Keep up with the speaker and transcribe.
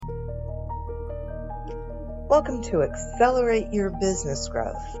Welcome to Accelerate Your Business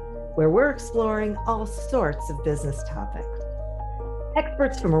Growth, where we're exploring all sorts of business topics.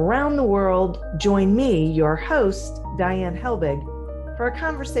 Experts from around the world join me, your host, Diane Helbig, for a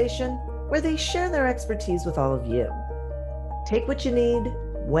conversation where they share their expertise with all of you. Take what you need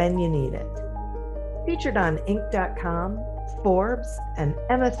when you need it. Featured on Inc.com, Forbes, and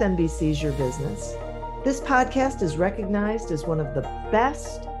MSNBC's Your Business, this podcast is recognized as one of the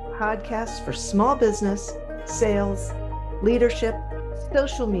best podcasts for small business, sales, leadership,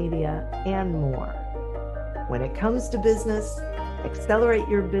 social media, and more. When it comes to business, Accelerate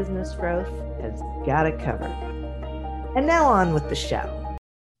Your Business Growth has got it covered. And now on with the show.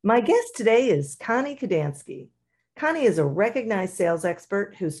 My guest today is Connie Kudansky. Connie is a recognized sales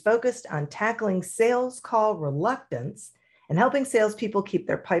expert who's focused on tackling sales call reluctance and helping salespeople keep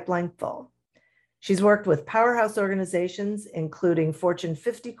their pipeline full. She's worked with powerhouse organizations, including Fortune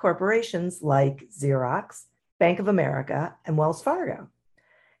 50 corporations like Xerox, Bank of America, and Wells Fargo.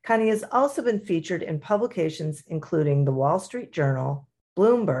 Connie has also been featured in publications including The Wall Street Journal,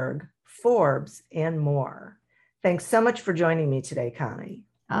 Bloomberg, Forbes, and more. Thanks so much for joining me today, Connie.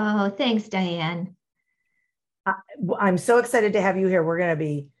 Oh, thanks, Diane. I'm so excited to have you here. We're going to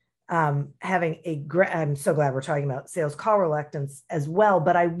be having a great, I'm so glad we're talking about sales call reluctance as well,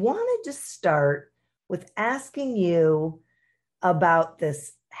 but I wanted to start with asking you about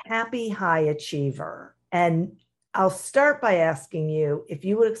this happy high achiever. And I'll start by asking you if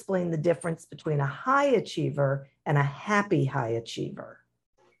you would explain the difference between a high achiever and a happy high achiever.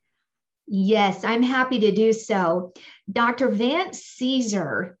 Yes, I'm happy to do so. Dr. Vance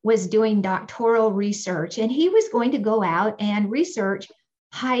Caesar was doing doctoral research, and he was going to go out and research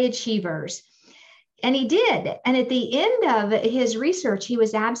high achievers. And he did. And at the end of his research, he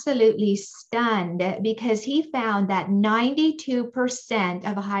was absolutely stunned because he found that 92%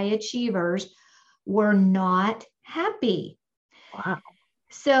 of high achievers were not happy. Wow.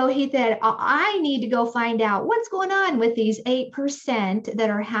 So he said, I need to go find out what's going on with these 8% that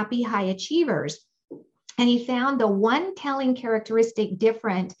are happy high achievers. And he found the one telling characteristic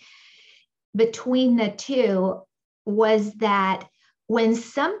different between the two was that when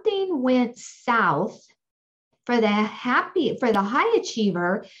something went south for the high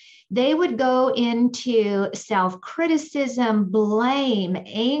achiever, they would go into self-criticism, blame,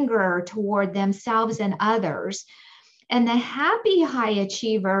 anger toward themselves and others. And the happy high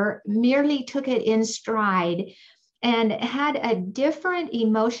achiever merely took it in stride and had a different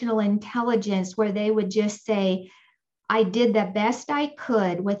emotional intelligence where they would just say, I did the best I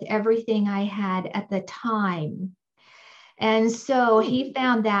could with everything I had at the time. And so he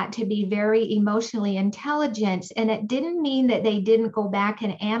found that to be very emotionally intelligent. And it didn't mean that they didn't go back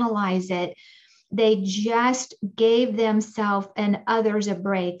and analyze it. They just gave themselves and others a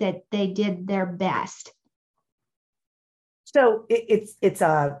break, that they did their best. So it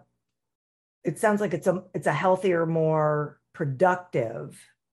sounds like it's a healthier, more productive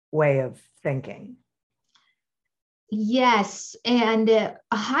way of thinking. Yes, and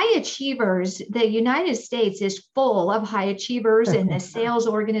high achievers, the United States is full of high achievers, and the sales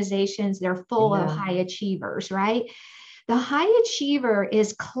organizations, they're full of high achievers, right? The high achiever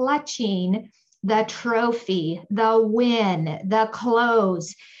is clutching the trophy, the win, the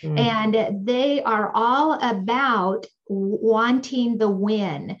close, and they are all about wanting the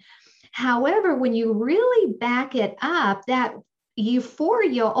win. However, when you really back it up, that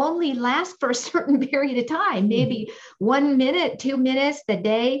euphoria only lasts for a certain period of time, maybe 1 minute, 2 minutes, the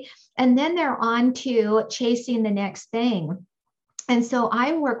day, and then they're on to chasing the next thing. And so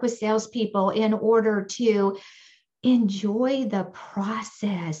I work with salespeople in order to enjoy the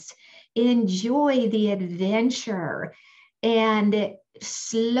process, enjoy the adventure, and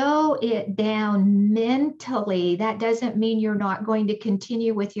slow it down mentally. That doesn't mean you're not going to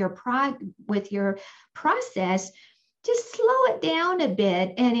continue with your process. Just slow it down a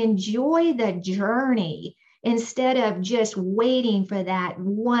bit and enjoy the journey instead of just waiting for that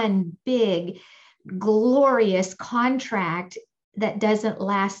one big, glorious contract that doesn't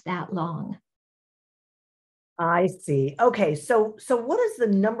last that long. I see. Okay. So what is the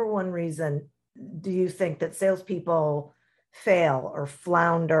number one reason do you think that salespeople fail or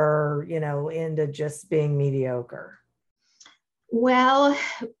flounder, into just being mediocre? Well,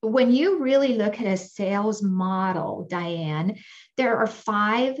 when you really look at a sales model, Diane, there are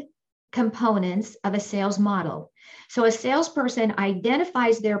 5 components of a sales model. So a salesperson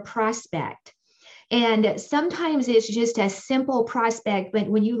identifies their prospect. And sometimes it's just a simple prospect, but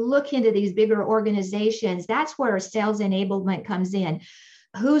when you look into these bigger organizations, that's where sales enablement comes in.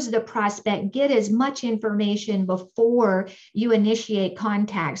 Who's the prospect? Get as much information before you initiate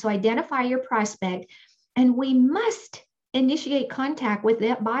contact. So identify your prospect. And we must initiate contact with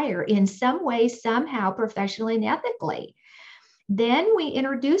that buyer in some way, somehow, professionally and ethically. Then we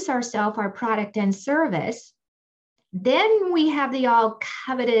introduce ourselves, our product and service. Then we have the all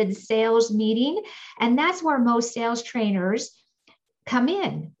coveted sales meeting. And that's where most sales trainers come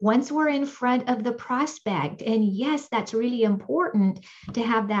in once we're in front of the prospect. And yes, that's really important to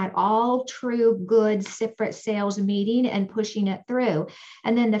have that all true good separate sales meeting and pushing it through.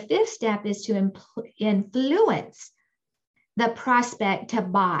 And then the fifth step is to influence the prospect to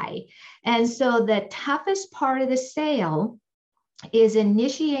buy. And so the toughest part of the sale is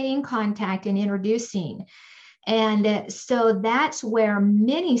initiating contact and introducing. And so that's where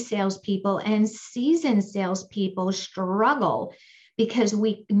many salespeople and seasoned salespeople struggle, because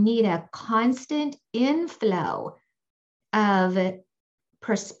we need a constant inflow of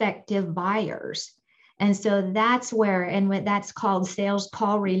prospective buyers. And so that's where, and that's called sales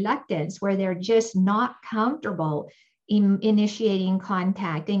call reluctance, where they're just not comfortable in initiating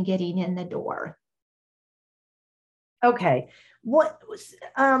contact and getting in the door. Okay.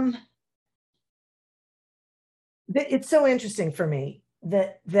 It's so interesting for me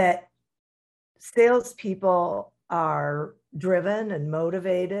that salespeople are driven and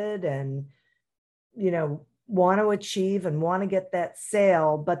motivated and, want to achieve and want to get that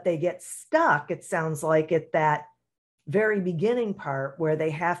sale, but they get stuck, it sounds like, at that very beginning part where they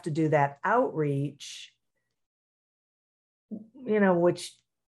have to do that outreach, which,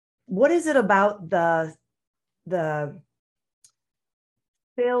 what is it about the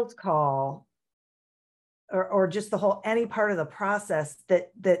sales call or just the whole, any part of the process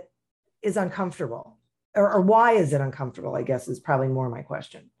that is uncomfortable, or why is it uncomfortable, I guess, is probably more my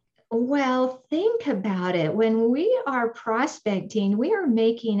question. Well, think about it. When we are prospecting, we are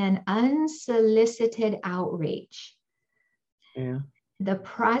making an unsolicited outreach. Yeah. The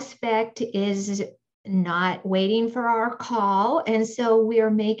prospect is not waiting for our call. And so we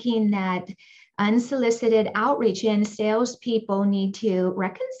are making that unsolicited outreach, and salespeople need to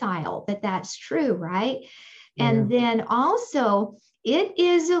reconcile that that's true, right? Yeah. And then also,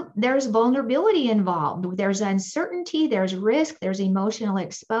 there's vulnerability involved. There's uncertainty, there's risk, there's emotional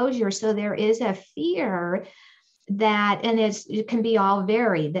exposure. So there is a fear that, and it can be all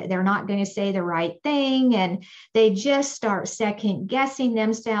varied, that they're not going to say the right thing, and they just start second guessing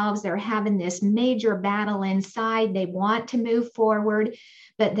themselves. They're having this major battle inside. They want to move forward,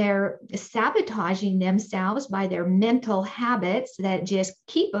 but they're sabotaging themselves by their mental habits that just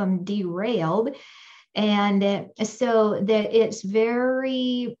keep them derailed. And so that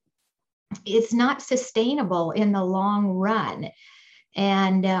it's not sustainable in the long run.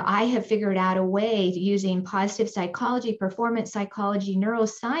 And I have figured out a way using positive psychology, performance psychology,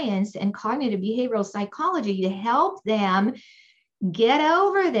 neuroscience, and cognitive behavioral psychology to help them get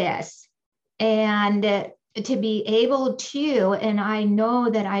over this and to be able to, and I know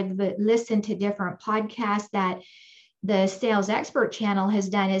that I've listened to different podcasts that the Sales Expert channel has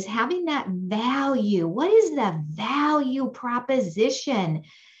done, is having that value. What is the value proposition?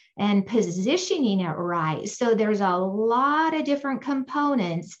 And positioning it right. So there's a lot of different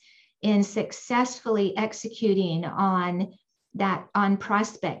components in successfully executing on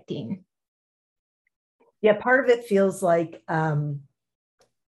prospecting. Yeah, part of it feels like,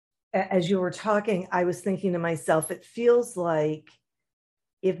 as you were talking, I was thinking to myself, it feels like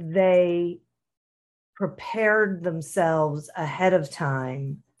if they prepared themselves ahead of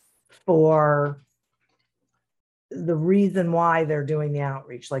time for the reason why they're doing the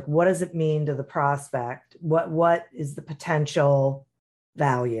outreach, like what does it mean to the prospect? What is the potential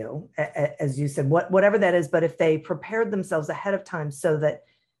value, as you said, whatever that is. But if they prepared themselves ahead of time so that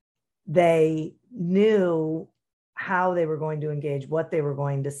they knew how they were going to engage, what they were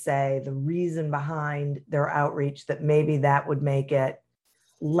going to say, the reason behind their outreach, that maybe that would make it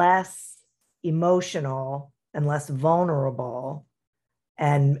less emotional and less vulnerable,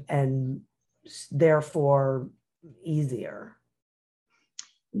 and therefore easier.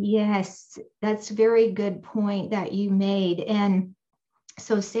 Yes, that's a very good point that you made. And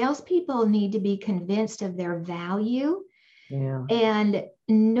so salespeople need to be convinced of their value, and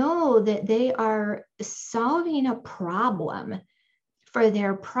know that they are solving a problem for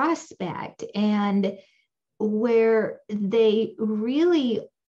their prospect, and where they really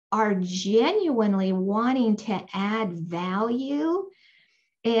are genuinely wanting to add value.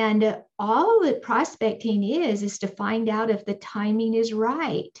 And all that prospecting is to find out if the timing is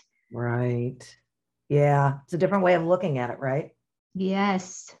right. Right. Yeah. It's a different way of looking at it, right?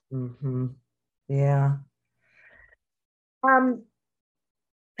 Yes. Mm-hmm. Yeah.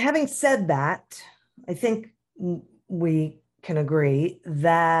 Having said that, I think we can agree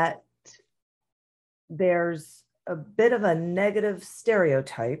that there's a bit of a negative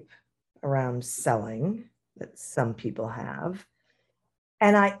stereotype around selling that some people have.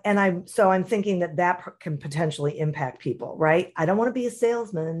 So I'm thinking that can potentially impact people, right? I don't want to be a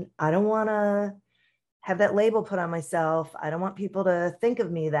salesman. I don't want to have that label put on myself. I don't want people to think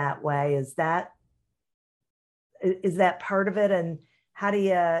of me that way. Is that part of it? And how do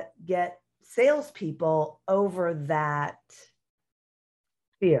you get salespeople over that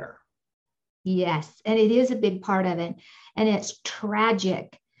fear? Yes, and it is a big part of it. And it's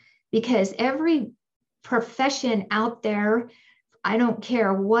tragic because every profession out there, I don't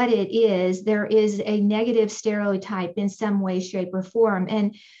care what it is, there is a negative stereotype in some way, shape, or form.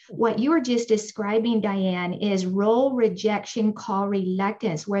 And what you were just describing, Diane, is role rejection, call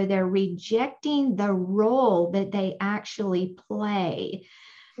reluctance, where they're rejecting the role that they actually play.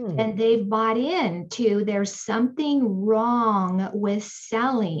 And they've bought into there's something wrong with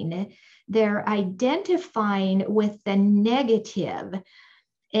selling. They're identifying with the negative.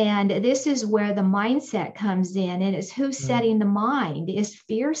 And this is where the mindset comes in. And it's who's setting the mind? Is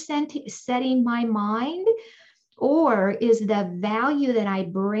fear setting my mind? Or is the value that I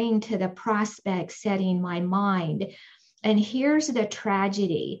bring to the prospect setting my mind? And here's the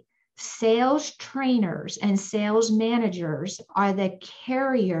tragedy. Sales trainers and sales managers are the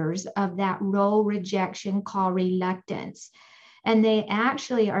carriers of that role rejection, call reluctance. And they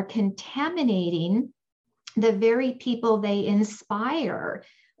actually are contaminating the very people they inspire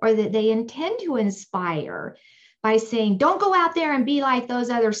or that they intend to inspire by saying, don't go out there and be like those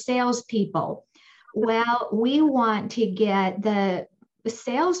other salespeople. Well, we want to get the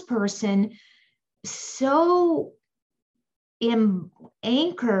salesperson so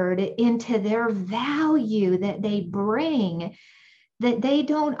anchored into their value that they bring that they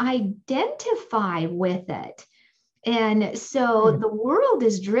don't identify with it. And so the world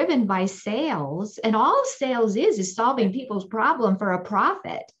is driven by sales, and all sales is solving people's problem for a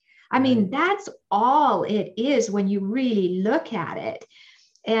profit. I mean, that's all it is when you really look at it.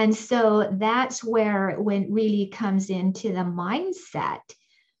 And so that's where when it really comes into the mindset.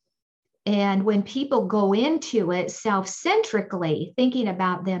 And when people go into it self-centrically, thinking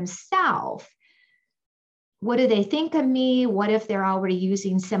about themselves, what do they think of me? What if they're already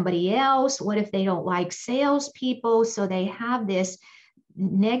using somebody else? What if they don't like salespeople? So they have this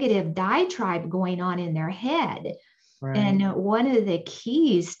negative diatribe going on in their head. Right. And one of the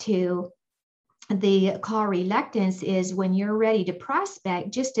keys to the call reluctance is when you're ready to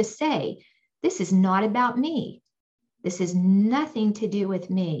prospect, just to say, this is not about me. This is nothing to do with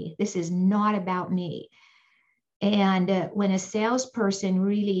me. This is not about me. And when a salesperson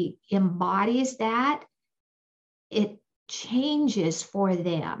really embodies that, it changes for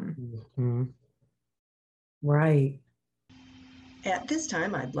them. Mm-hmm. Right. At this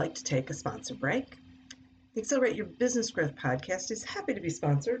time, I'd like to take a sponsor break. The Accelerate Your Business Growth podcast is happy to be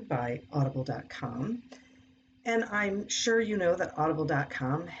sponsored by Audible.com. And I'm sure you know that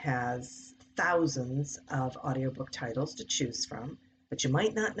Audible.com has thousands of audiobook titles to choose from, but you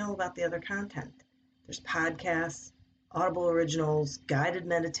might not know about the other content. There's podcasts, Audible originals, guided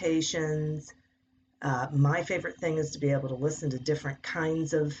meditations. My favorite thing is to be able to listen to different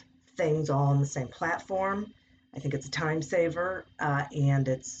kinds of things all on the same platform. I think it's a time saver and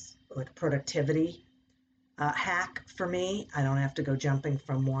it's like a productivity hack for me. I don't have to go jumping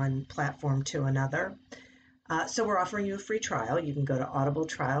from one platform to another. So we're offering you a free trial. You can go to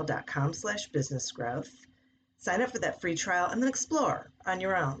audibletrial.com/businessgrowth, sign up for that free trial, and then explore on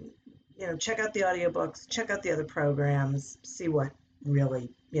your own. You know, check out the audiobooks, check out the other programs, see what really,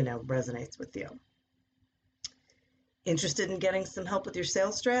 resonates with you. Interested in getting some help with your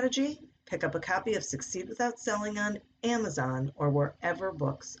sales strategy? Pick up a copy of Succeed Without Selling on Amazon or wherever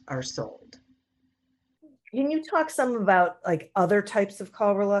books are sold. Can you talk some about like other types of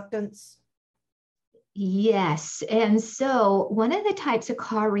call reluctance? Yes. And so one of the types of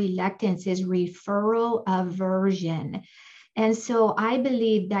call reluctance is referral aversion. And so I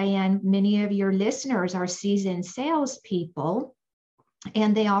believe, Diane, many of your listeners are seasoned salespeople,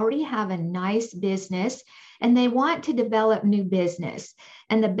 and they already have a nice business and they want to develop new business.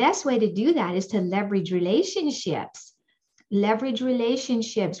 And the best way to do that is to leverage relationships. Leverage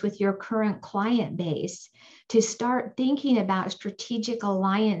relationships with your current client base to start thinking about strategic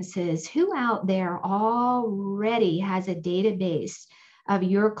alliances. Who out there already has a database of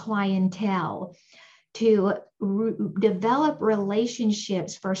your clientele? To develop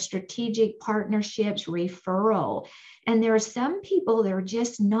relationships for strategic partnerships, referral. And there are some people that are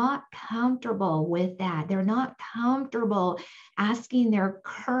just not comfortable with that. They're not comfortable asking their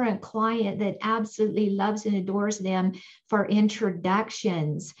current client that absolutely loves and adores them for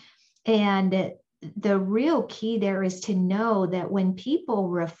introductions. And the real key there is to know that when people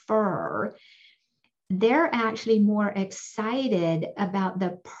refer, they're actually more excited about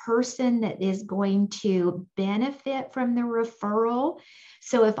the person that is going to benefit from the referral.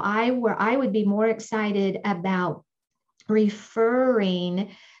 So if I would be more excited about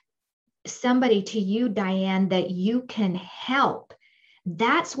referring somebody to you, Diane, that you can help.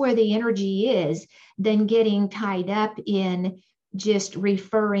 That's where the energy is, than getting tied up in just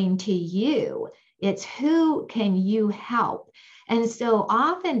referring to you. It's who can you help? And so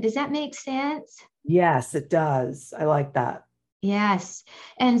often, does that make sense? Yes, it does. I like that. Yes.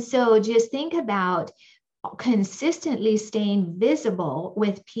 And so just think about consistently staying visible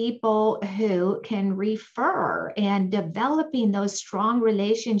with people who can refer, and developing those strong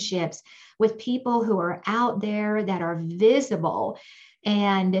relationships with people who are out there that are visible,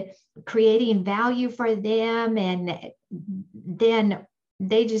 and creating value for them. And then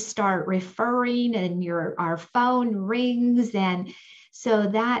they just start referring, and our phone rings. And so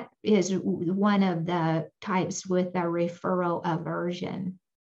that is one of the types with the referral aversion.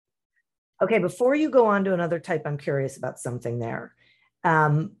 Okay, before you go on to another type, I'm curious about something there.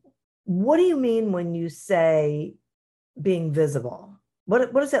 What do you mean when you say being visible?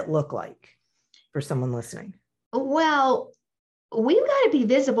 What does that look like for someone listening? Well, we've got to be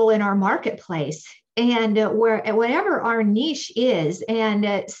visible in our marketplace, and whatever our niche is.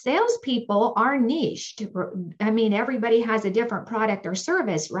 And salespeople are niched. I mean, everybody has a different product or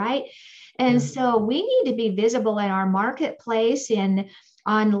service, right? And so we need to be visible in our marketplace, and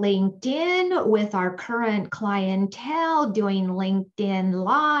on LinkedIn with our current clientele, doing LinkedIn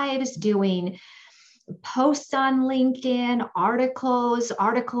lives, doing posts on LinkedIn, articles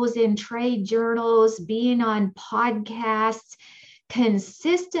in trade journals, being on podcasts,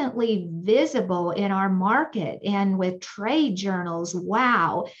 consistently visible in our market. And with trade journals,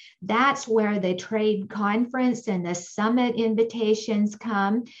 wow, that's where the trade conference and the summit invitations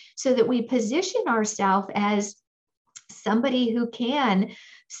come, so that we position ourselves as somebody who can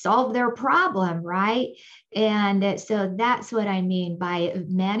solve their problem, right? And so that's what I mean by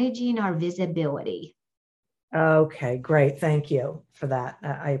managing our visibility. Okay, great. Thank you for that.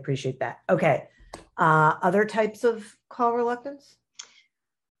 I appreciate that. Okay. Other types of call reluctance?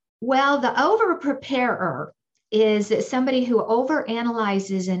 Well, the over-preparer is somebody who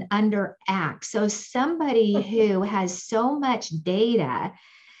overanalyzes and underacts. So somebody who has so much data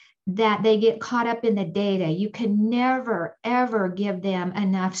that they get caught up in the data. You can never, ever give them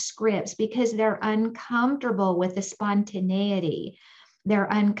enough scripts, because they're uncomfortable with the spontaneity. They're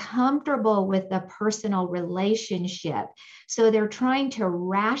uncomfortable with the personal relationship. So they're trying to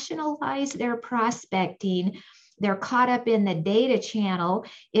rationalize their prospecting. They're caught up in the data channel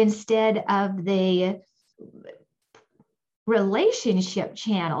instead of the relationship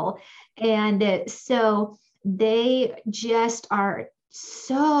channel. And so they just are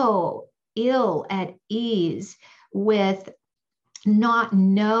so ill at ease with not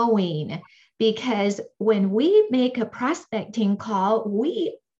knowing, because when we make a prospecting call,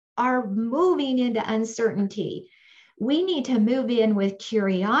 we are moving into uncertainty. We need to move in with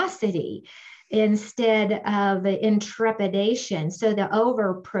curiosity instead of intrepidation. So the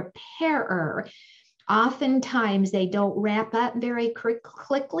over preparer, oftentimes they don't wrap up very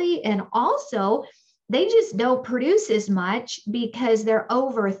quickly, and also they just don't produce as much because they're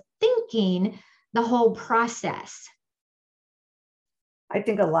overthinking the whole process. I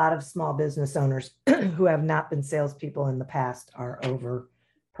think a lot of small business owners who have not been salespeople in the past are over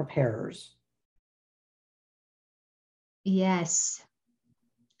preparers. Yes.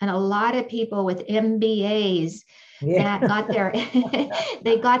 And a lot of people with MBAs that got their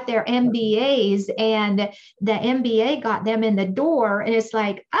they got their MBAs, and the MBA got them in the door, and it's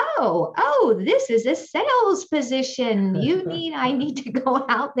like, oh, this is a sales position. I need to go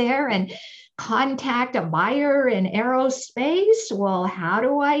out there and contact a buyer in aerospace. Well, how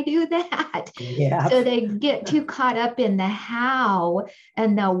do I do that? Yeah. So they get too caught up in the how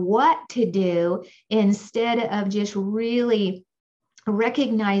and the what to do, instead of just really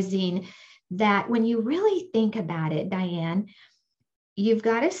recognizing that when you really think about it, Diane, you've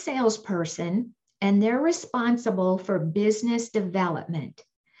got a salesperson and they're responsible for business development.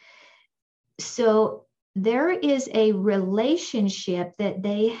 So there is a relationship that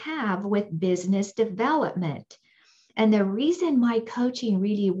they have with business development. And the reason my coaching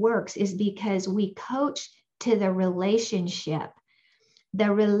really works is because we coach to the relationship.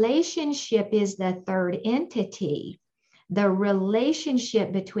 The relationship is the third entity. The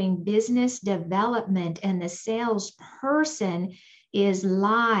relationship between business development and the salesperson is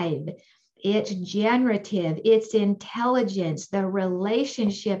live. it's generative, it's intelligence, the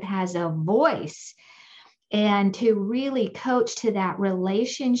relationship has a voice. And to really coach to that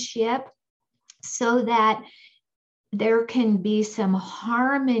relationship so that there can be some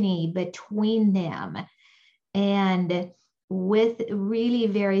harmony between them. And with really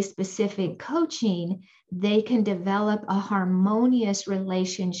very specific coaching, they can develop a harmonious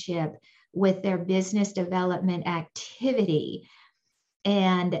relationship with their business development activity.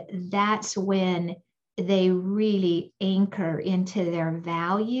 And that's when they really anchor into their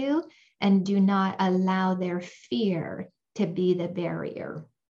value and do not allow their fear to be the barrier.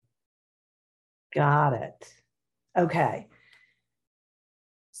 Got it. Okay.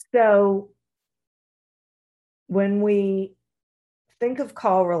 So when we think of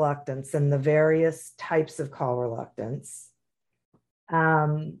call reluctance and the various types of call reluctance,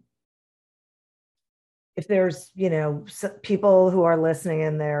 if there's, people who are listening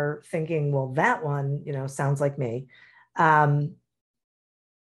and they're thinking, well, that one, sounds like me.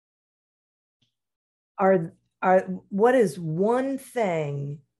 What is one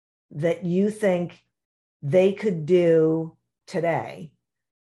thing that you think they could do today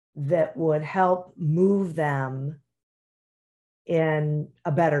that would help move them in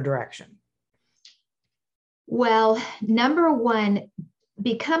a better direction? Well, number one,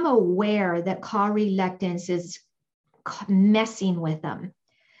 become aware that call reluctance is messing with them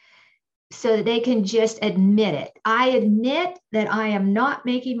so that they can just admit it. I admit that I am not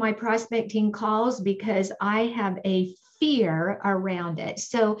making my prospecting calls because I have a fear around it.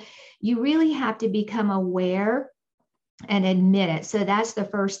 So you really have to become aware and admit it. So that's the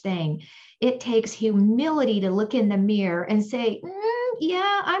first thing. It takes humility to look in the mirror and say,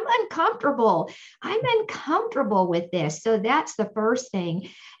 yeah, I'm uncomfortable. I'm uncomfortable with this. So that's the first thing.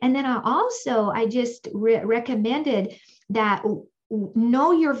 And then I just recommended that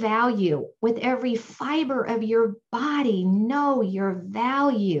know your value with every fiber of your body. Know your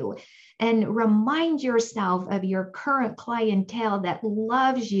value and remind yourself of your current clientele that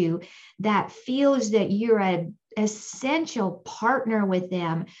loves you, that feels that you're an essential partner with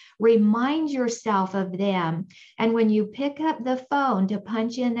them. Remind yourself of them. And when you pick up the phone to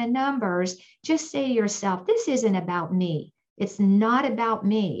punch in the numbers, just say to yourself, this isn't about me. It's not about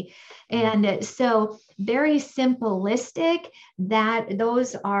me. And so very simplistic, that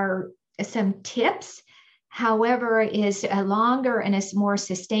those are some tips. However, is a longer and is more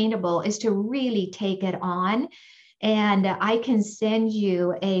sustainable is to really take it on. And I can send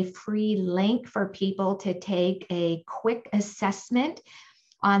you a free link for people to take a quick assessment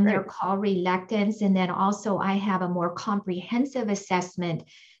on their call reluctance. And then also I have a more comprehensive assessment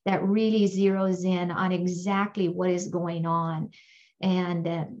that really zeroes in on exactly what is going on.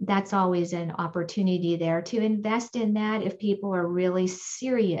 And that's always an opportunity there to invest in that if people are really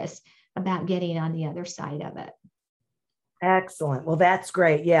serious about getting on the other side of it. Excellent. Well, that's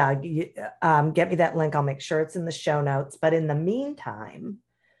great. Yeah. Get me that link. I'll make sure it's in the show notes. But in the meantime,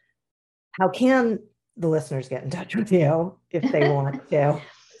 how can the listeners get in touch with you if they want to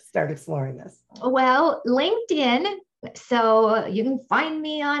start exploring this? Well, LinkedIn. So you can find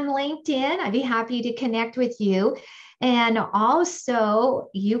me on LinkedIn. I'd be happy to connect with you. And also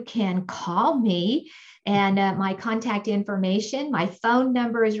you can call me, and my contact information, my phone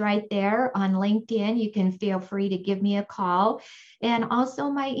number is right there on LinkedIn. You can feel free to give me a call, and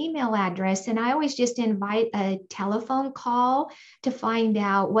also my email address. And I always just invite a telephone call to find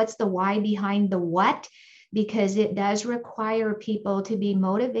out what's the why behind the what, because it does require people to be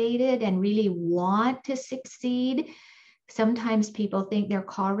motivated and really want to succeed. Sometimes people think they're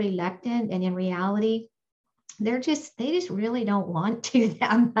call reluctant, and in reality, they just really don't want to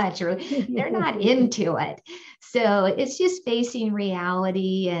that much, or they're not into it. So it's just facing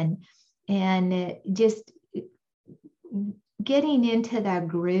reality and just getting into the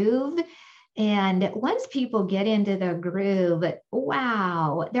groove. And once people get into the groove,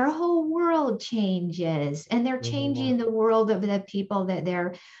 wow, their whole world changes, and they're changing the world of the people that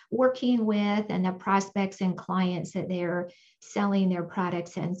they're working with and the prospects and clients that they're selling their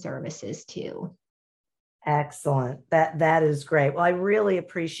products and services to. Excellent. That is great. Well, I really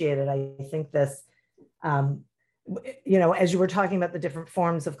appreciate it. I think this, as you were talking about the different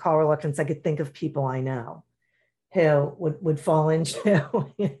forms of call reluctance, I could think of people I know who would fall into,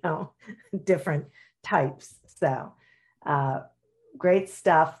 different types. So great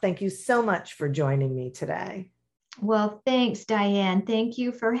stuff. Thank you so much for joining me today. Well, thanks, Diane. Thank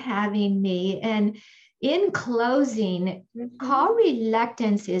you for having me. And in closing, call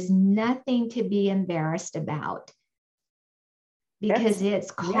reluctance is nothing to be embarrassed about because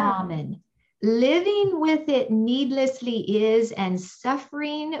it's common. living with it needlessly is, and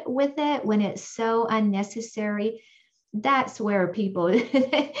suffering with it when it's so unnecessary, that's where people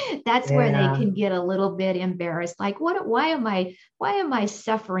that's where they can get a little bit embarrassed. Like, why am I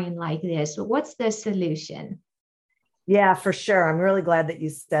suffering like this? What's the solution? Yeah, for sure. I'm really glad that you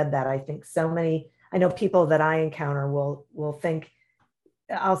said that. I think I know people that I encounter will think,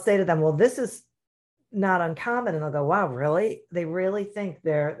 I'll say to them, well, this is not uncommon. And they'll go, wow, really? They really think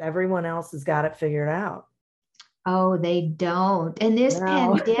everyone else has got it figured out. Oh, they don't. And this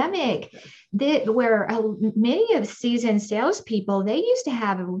pandemic, where many of seasoned salespeople, they used to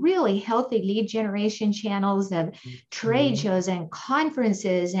have really healthy lead generation channels of trade shows and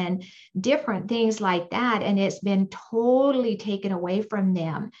conferences and different things like that. And it's been totally taken away from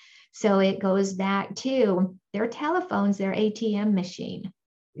them. So it goes back to their telephones, their ATM machine.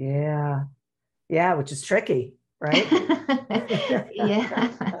 Yeah. Yeah, which is tricky, right?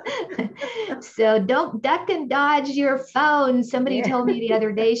 Yeah. So don't duck and dodge your phone. Somebody told me the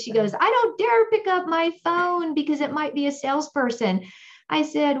other day, she goes, I don't dare pick up my phone because it might be a salesperson. I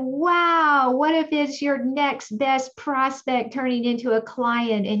said, wow, what if it's your next best prospect turning into a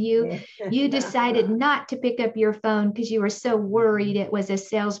client and you decided not to pick up your phone because you were so worried it was a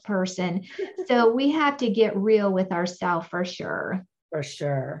salesperson. So we have to get real with ourselves for sure. For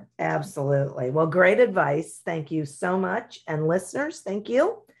sure. Absolutely. Well, great advice. Thank you so much. And listeners, thank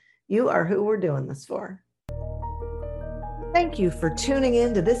you. You are who we're doing this for. Thank you for tuning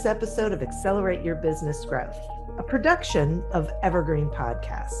in to this episode of Accelerate Your Business Growth, a production of Evergreen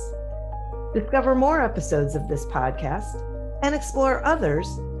Podcasts. Discover more episodes of this podcast and explore others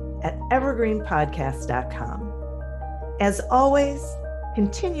at evergreenpodcast.com. As always,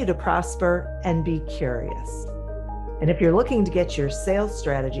 continue to prosper and be curious. And if you're looking to get your sales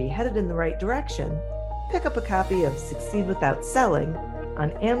strategy headed in the right direction, pick up a copy of Succeed Without Selling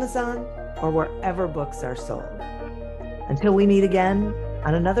on Amazon or wherever books are sold. Until we meet again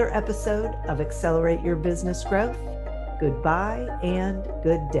on another episode of Accelerate Your Business Growth, goodbye and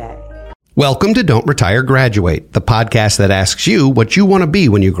good day. Welcome to Don't Retire, Graduate, the podcast that asks you what you want to be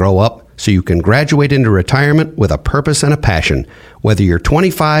when you grow up so you can graduate into retirement with a purpose and a passion, whether you're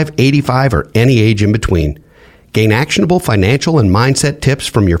 25, 85, or any age in between. Gain actionable financial and mindset tips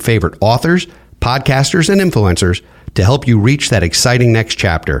from your favorite authors, podcasters, and influencers to help you reach that exciting next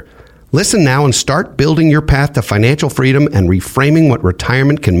chapter. Listen now and start building your path to financial freedom and reframing what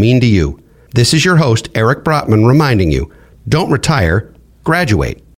retirement can mean to you. This is your host, Eric Brotman, reminding you, don't retire, graduate.